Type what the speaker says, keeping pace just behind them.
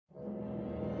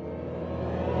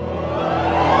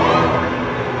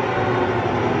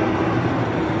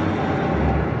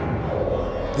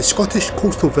The Scottish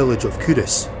coastal village of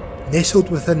Culross,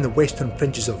 nestled within the western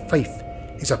fringes of Fife,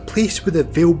 is a place where the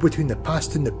veil between the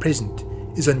past and the present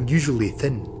is unusually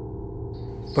thin.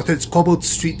 But its cobbled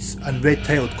streets and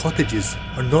red-tiled cottages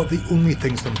are not the only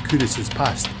things from Culross's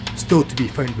past still to be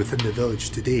found within the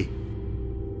village today.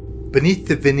 Beneath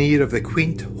the veneer of the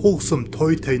quaint, wholesome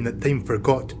toy town that time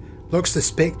forgot lurks the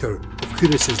spectre of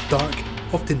Culross's dark,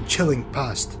 often chilling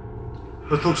past.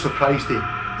 Little surprise then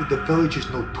that the village is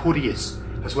notorious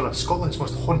as one of Scotland's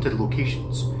most haunted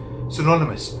locations,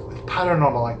 synonymous with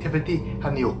paranormal activity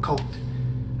and the occult,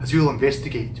 as we will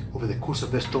investigate over the course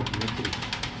of this documentary.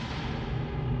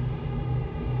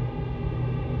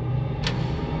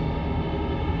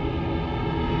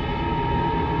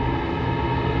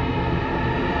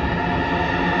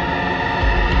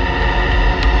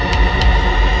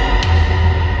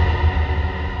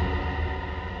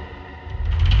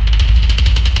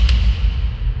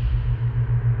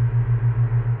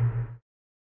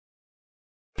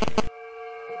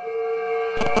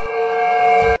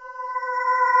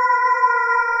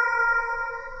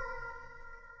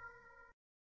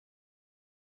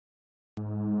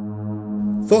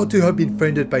 Thought to have been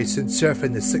founded by St Cerf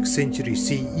in the 6th century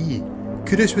CE,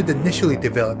 Culross would initially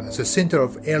develop as a centre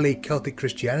of early Celtic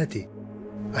Christianity.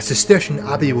 A Cistercian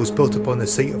abbey was built upon the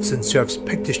site of St Cerf's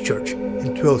Pictish Church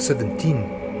in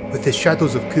 1217, with the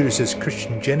shadows of Culross's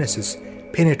Christian genesis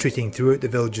penetrating throughout the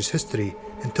village's history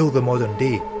until the modern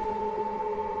day.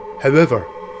 However,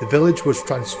 the village was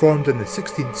transformed in the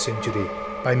 16th century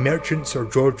by merchant Sir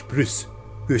George Bruce,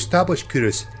 who established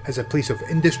Culross as a place of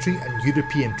industry and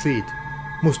European trade,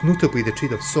 most notably the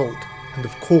trade of salt and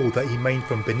of coal that he mined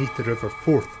from beneath the River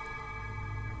Forth.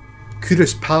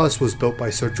 Culross Palace was built by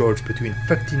Sir George between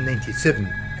 1597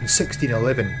 and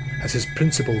 1611 as his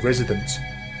principal residence.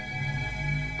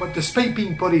 But despite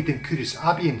being buried in Culross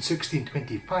Abbey in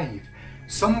 1625,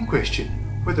 some question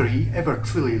whether he ever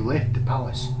truly left the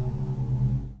palace.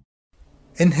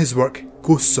 In his work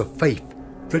Ghosts of Fife,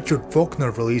 Richard Faulkner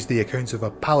relays the accounts of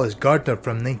a palace gardener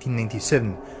from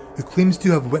 1997 who claims to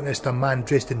have witnessed a man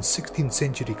dressed in 16th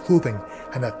century clothing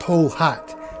and a tall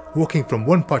hat walking from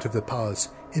one part of the palace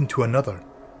into another.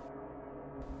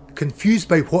 Confused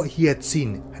by what he had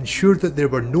seen and sure that there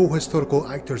were no historical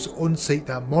actors on site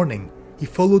that morning, he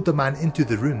followed the man into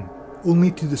the room,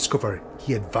 only to discover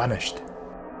he had vanished.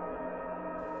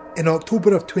 In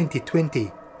October of 2020,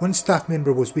 one staff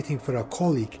member was waiting for a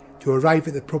colleague to arrive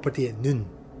at the property at noon.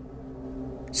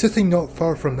 Sitting not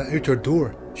far from the outer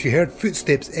door, she heard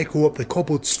footsteps echo up the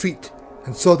cobbled street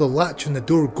and saw the latch on the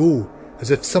door go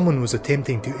as if someone was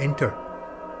attempting to enter.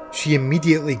 She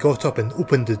immediately got up and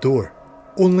opened the door,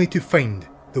 only to find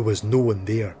there was no one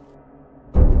there.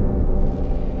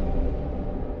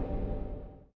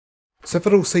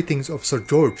 Several sightings of Sir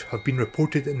George have been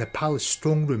reported in the palace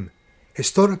strong room,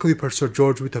 historically where Sir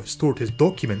George would have stored his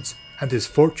documents and his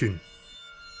fortune.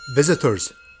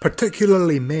 Visitors,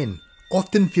 particularly men,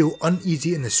 often feel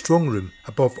uneasy in the strong room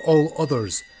above all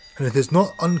others, and it is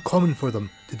not uncommon for them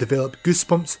to develop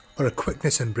goosebumps or a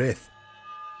quickness in breath.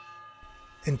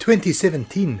 In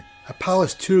 2017, a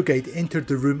palace tour guide entered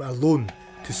the room alone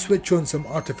to switch on some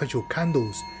artificial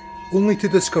candles, only to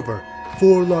discover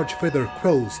 4 large feather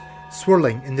quills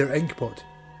swirling in their inkpot.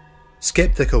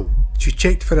 Sceptical, she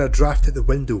checked for a draft at the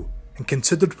window and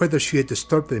considered whether she had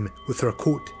disturbed them with her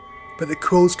coat, but the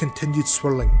quills continued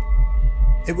swirling.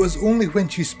 It was only when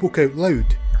she spoke out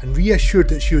loud and reassured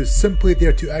that she was simply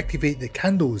there to activate the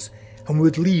candles and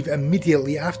would leave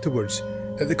immediately afterwards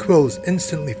that the quills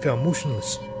instantly fell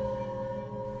motionless.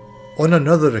 On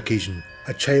another occasion,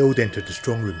 a child entered the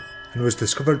strong room and was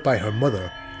discovered by her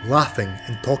mother laughing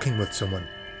and talking with someone,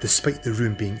 despite the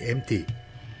room being empty.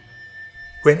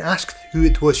 When asked who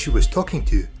it was she was talking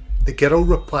to, the girl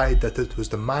replied that it was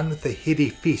the man with the hairy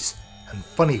face and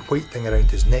funny white thing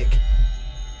around his neck.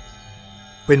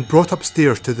 When brought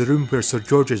upstairs to the room where Sir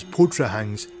George's portrait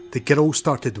hangs, the girl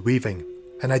started waving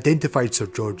and identified Sir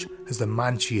George as the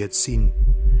man she had seen.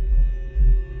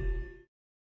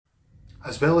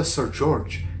 As well as Sir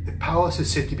George, the palace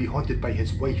is said to be haunted by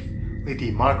his wife, Lady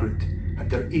Margaret, and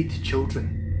their 8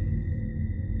 children.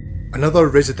 Another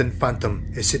resident phantom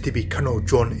is said to be Colonel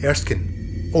John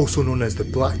Erskine, also known as the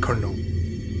Black Colonel.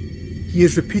 He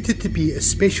is reputed to be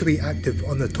especially active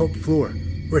on the top floor,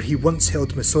 where he once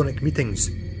held Masonic meetings,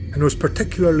 and was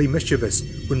particularly mischievous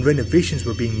when renovations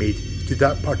were being made to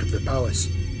that part of the palace.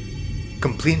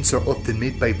 Complaints are often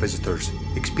made by visitors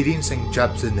experiencing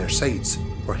jabs in their sides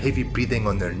or heavy breathing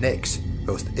on their necks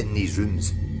whilst in these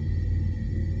rooms.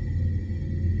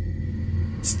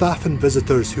 Staff and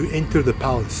visitors who enter the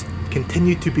palace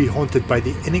continue to be haunted by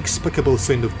the inexplicable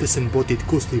sound of disembodied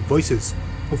ghostly voices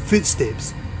of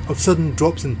footsteps, of sudden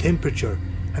drops in temperature,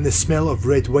 and the smell of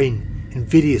red wine in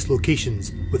various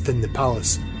locations within the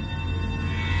palace.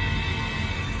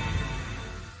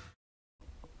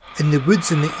 In the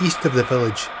woods in the east of the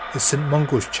village is St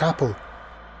Mungo's chapel.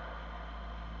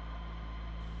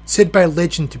 Said by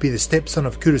legend to be the stepson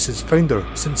of Culross's founder,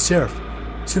 St Serf,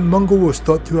 St Mungo was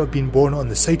thought to have been born on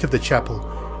the site of the chapel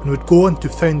and would go on to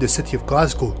found the city of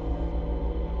Glasgow.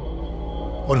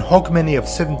 On Hogmanay of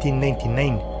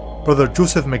 1799, Brother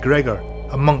Joseph MacGregor,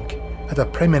 a monk, had a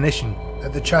premonition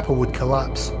that the chapel would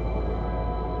collapse.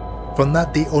 From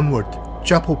that day onward,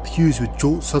 chapel pews would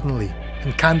jolt suddenly,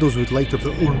 and candles would light of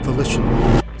their own volition,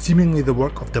 seemingly the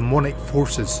work of demonic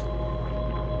forces.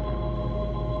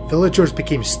 Villagers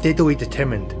became steadily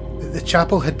determined that the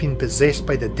chapel had been possessed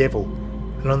by the devil,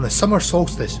 and on the summer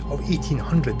solstice of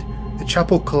 1800, the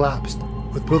chapel collapsed,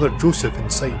 with Brother Joseph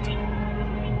inside.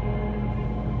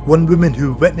 One woman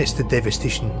who witnessed the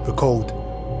devastation recalled,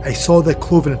 "I saw the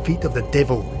cloven feet of the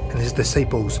devil and his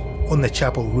disciples on the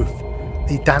chapel roof.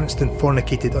 They danced and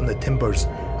fornicated on the timbers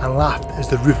and laughed as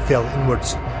the roof fell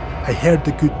inwards. I heard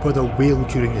the good brother wail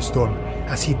during the storm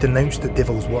as he denounced the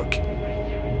devil's work."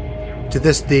 To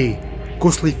this day,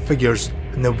 ghostly figures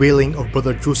and the wailing of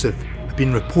Brother Joseph have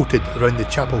been reported around the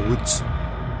chapel woods.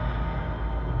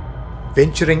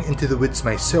 Venturing into the woods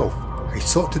myself, I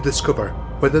sought to discover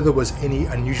whether there was any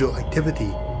unusual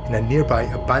activity in a nearby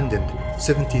abandoned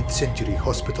 17th century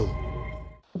hospital.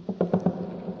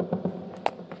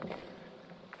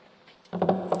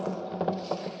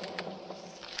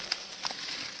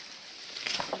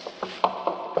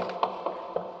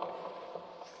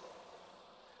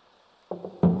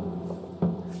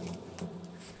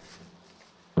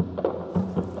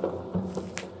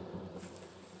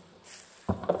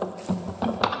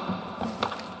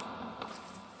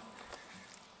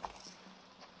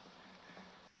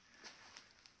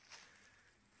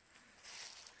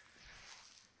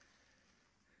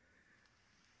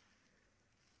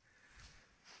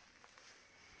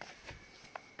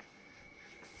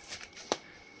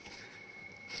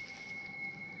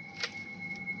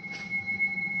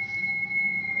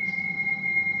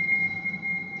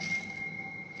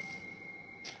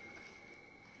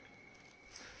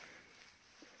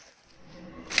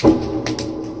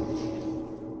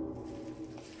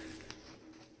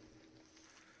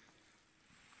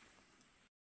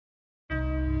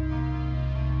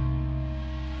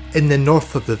 In the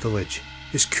north of the village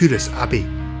is Culross Abbey.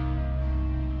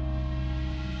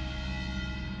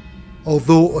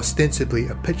 Although ostensibly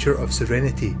a picture of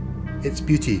serenity, its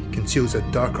beauty conceals a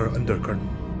darker undercurrent.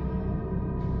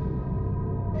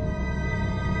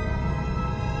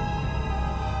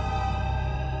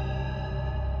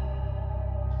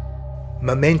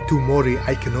 Memento Mori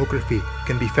iconography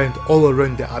can be found all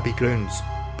around the Abbey grounds,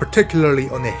 particularly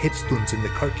on the headstones in the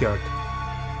kirkyard.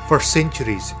 For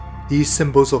centuries, these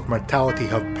symbols of mortality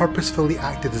have purposefully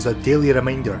acted as a daily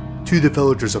reminder to the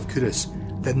villagers of Culross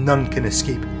that none can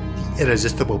escape the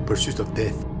irresistible pursuit of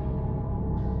death.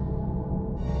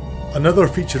 Another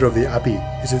feature of the Abbey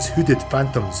is its hooded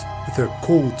phantoms with their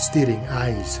cold, staring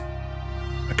eyes.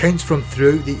 Accounts from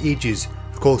throughout the ages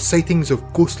recall sightings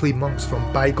of ghostly monks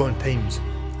from bygone times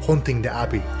haunting the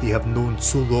Abbey they have known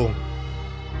so long.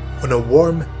 On a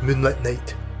warm, moonlit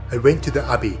night, I went to the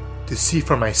Abbey to see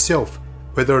for myself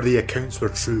whether the accounts were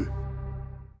true.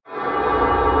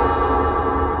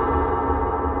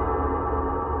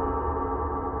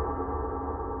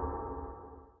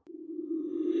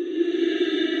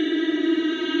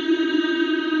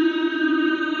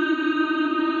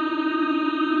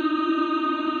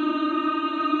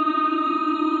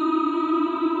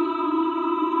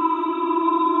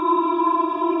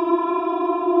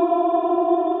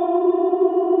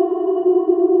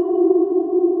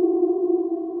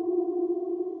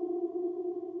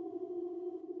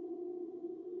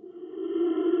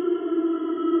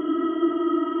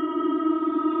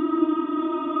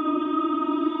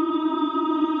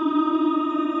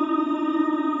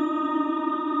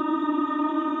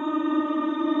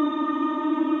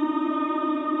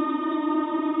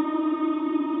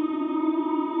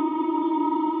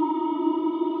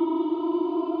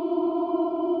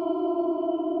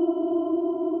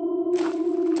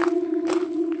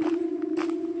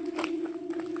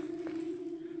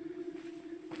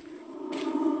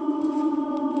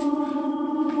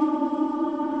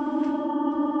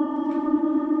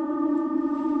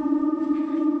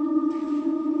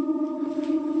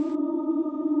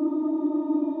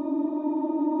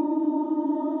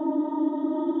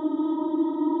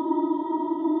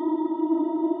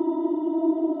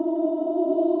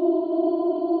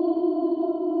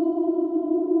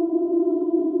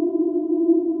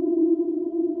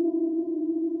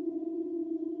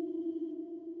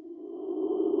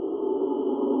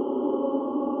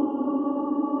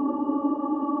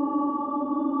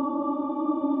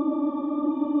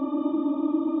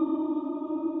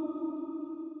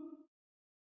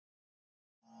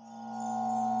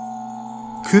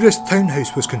 Culross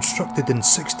townhouse was constructed in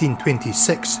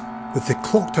 1626, with the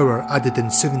clock tower added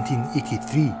in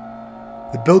 1783.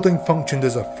 The building functioned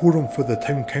as a forum for the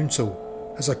town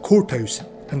council, as a courthouse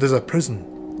and as a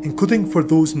prison, including for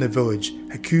those in the village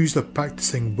accused of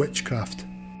practising witchcraft.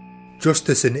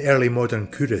 Justice in early modern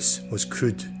Culross was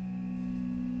crude.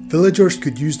 Villagers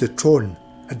could use the tron,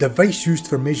 a device used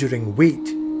for measuring weight,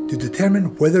 to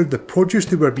determine whether the produce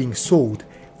they were being sold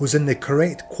was in the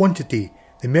correct quantity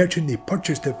the merchant they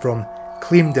purchased it from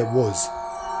claimed it was.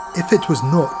 If it was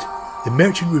not, the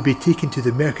merchant would be taken to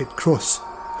the market cross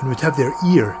and would have their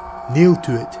ear nailed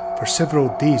to it for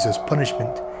several days as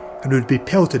punishment, and would be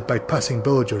pelted by passing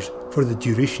villagers for the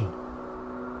duration.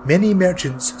 Many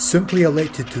merchants simply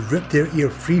elected to rip their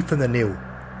ear free from the nail,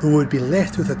 though it would be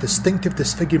left with a distinctive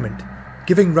disfigurement,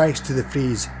 giving rise to the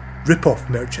phrase rip-off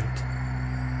merchant.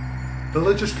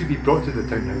 Villagers could be brought to the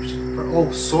townhouse for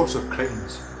all sorts of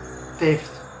crimes: theft,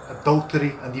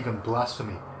 adultery and even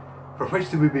blasphemy, for which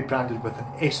they would be branded with an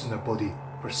S on their body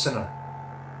for sinner.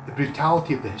 The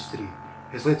brutality of the history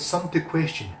has led some to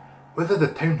question whether the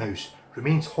townhouse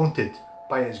remains haunted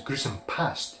by its gruesome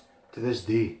past to this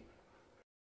day.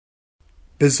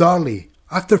 Bizarrely,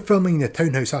 after filming the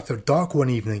townhouse after dark one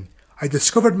evening, I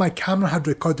discovered my camera had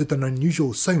recorded an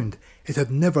unusual sound it had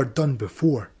never done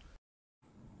before.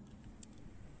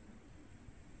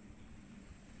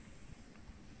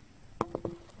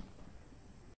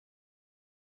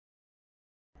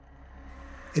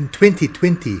 In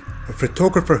 2020, a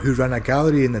photographer who ran a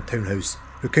gallery in the townhouse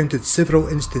recounted several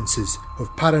instances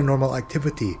of paranormal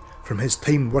activity from his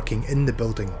time working in the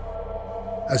building.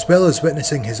 As well as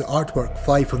witnessing his artwork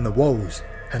fly from the walls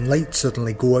and lights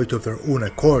suddenly go out of their own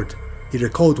accord, he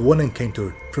recalled one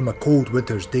encounter from a cold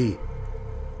winter's day.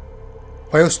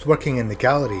 Whilst working in the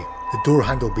gallery, the door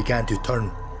handle began to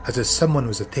turn as if someone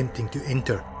was attempting to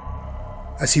enter.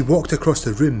 As he walked across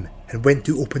the room and went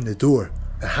to open the door,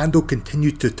 the handle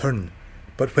continued to turn,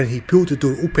 but when he pulled the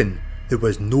door open, there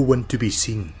was no one to be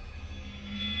seen.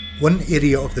 One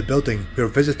area of the building where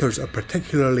visitors are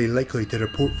particularly likely to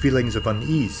report feelings of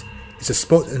unease is a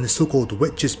spot in the so-called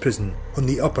witches' prison on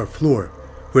the upper floor,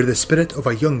 where the spirit of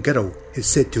a young girl is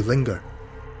said to linger.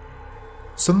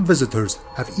 Some visitors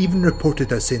have even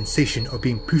reported a sensation of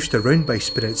being pushed around by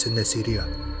spirits in this area.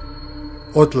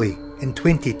 Oddly, in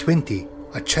 2020,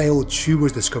 a child's shoe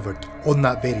was discovered on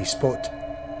that very spot.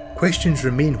 Questions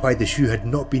remain why the shoe had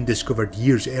not been discovered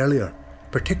years earlier,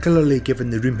 particularly given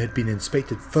the room had been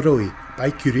inspected thoroughly by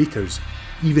curators,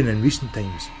 even in recent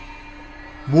times.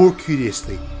 More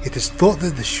curiously, it is thought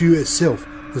that the shoe itself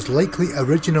was likely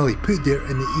originally put there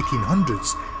in the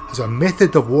 1800s as a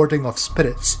method of warding off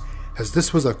spirits, as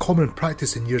this was a common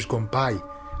practice in years gone by,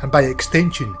 and by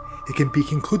extension, it can be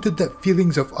concluded that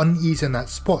feelings of unease in that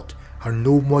spot are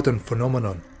no modern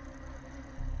phenomenon.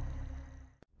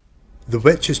 The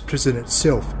witches' prison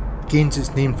itself gains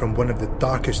its name from one of the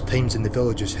darkest times in the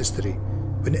village's history,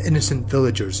 when innocent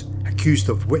villagers accused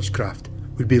of witchcraft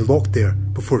would be locked there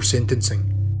before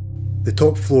sentencing. The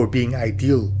top floor being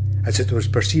ideal, as it was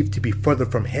perceived to be further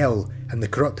from hell and the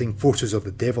corrupting forces of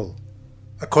the devil.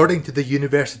 According to the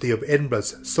University of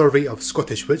Edinburgh's Survey of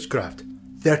Scottish Witchcraft,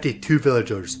 32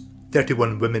 villagers,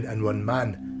 31 women and 1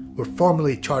 man, were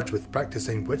formally charged with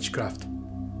practising witchcraft.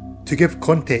 To give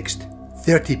context,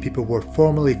 30 people were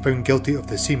formally found guilty of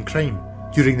the same crime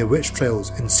during the witch trials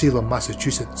in Salem,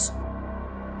 Massachusetts.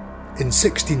 In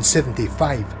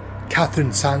 1675,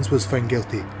 Catherine Sands was found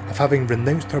guilty of having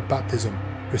renounced her baptism,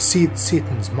 received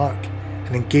Satan's mark,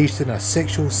 and engaged in a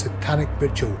sexual satanic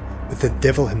ritual with the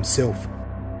devil himself.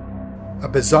 A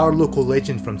bizarre local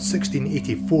legend from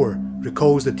 1684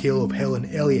 recalls the tale of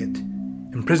Helen Elliot.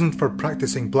 Imprisoned for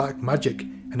practising black magic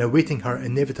and awaiting her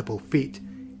inevitable fate,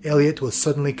 Elliot was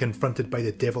suddenly confronted by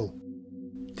the devil.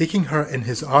 Taking her in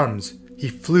his arms, he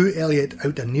flew Elliot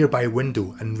out a nearby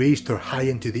window and raised her high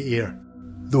into the air.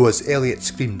 Though as Elliot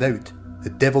screamed out,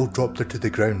 the devil dropped her to the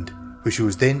ground, where she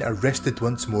was then arrested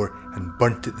once more and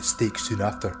burnt at the stake soon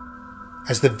after.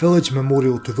 As the village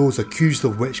memorial to those accused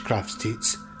of witchcraft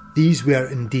states, these were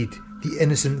indeed the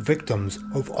innocent victims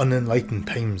of unenlightened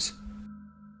times.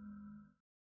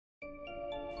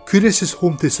 Culross is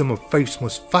home to some of Fife's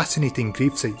most fascinating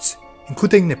gravesites,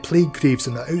 including the plague graves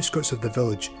on the outskirts of the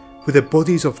village, where the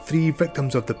bodies of 3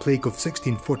 victims of the plague of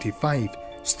 1645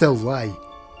 still lie.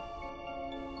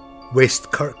 West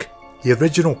Kirk, the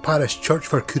original parish church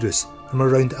for Culross from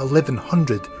around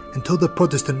 1100 until the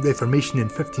Protestant Reformation in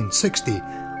 1560,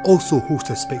 also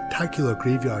hosts a spectacular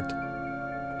graveyard.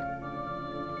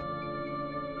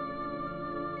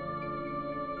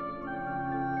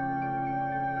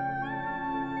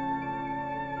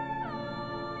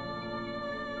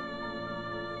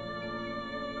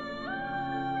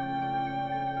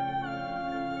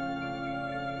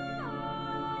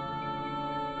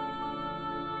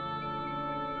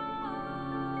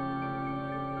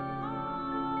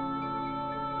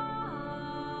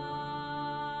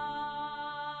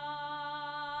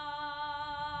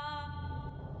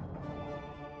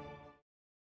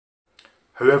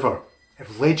 However,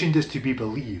 if legend is to be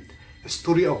believed, the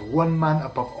story of one man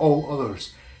above all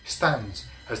others stands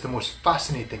as the most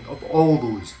fascinating of all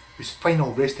those whose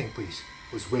final resting place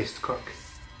was West Kirk.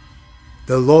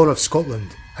 The Lore of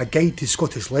Scotland, a guide to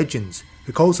Scottish legends,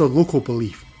 recalls a local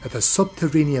belief that a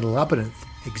subterranean labyrinth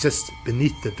exists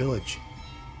beneath the village.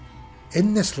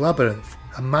 In this labyrinth,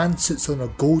 a man sits on a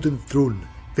golden throne,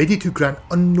 ready to grant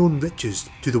unknown riches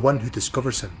to the one who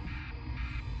discovers him.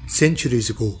 Centuries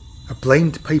ago, a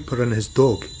blind piper and his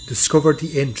dog discovered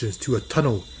the entrance to a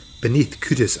tunnel beneath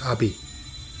Culross Abbey.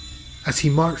 As he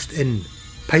marched in,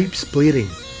 pipes blaring,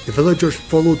 the villagers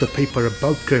followed the piper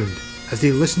above ground as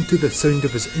they listened to the sound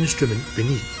of his instrument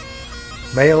beneath.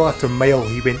 Mile after mile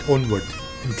he went onward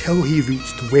until he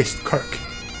reached West Kirk.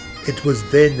 It was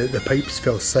then that the pipes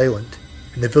fell silent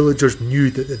and the villagers knew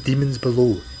that the demons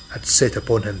below had set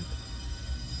upon him.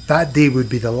 That day would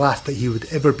be the last that he would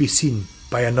ever be seen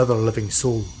by another living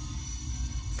soul.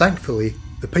 Thankfully,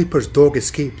 the piper's dog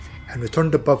escaped and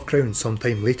returned above ground some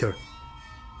time later.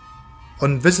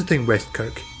 On visiting West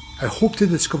Kirk, I hoped to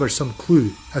discover some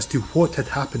clue as to what had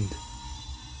happened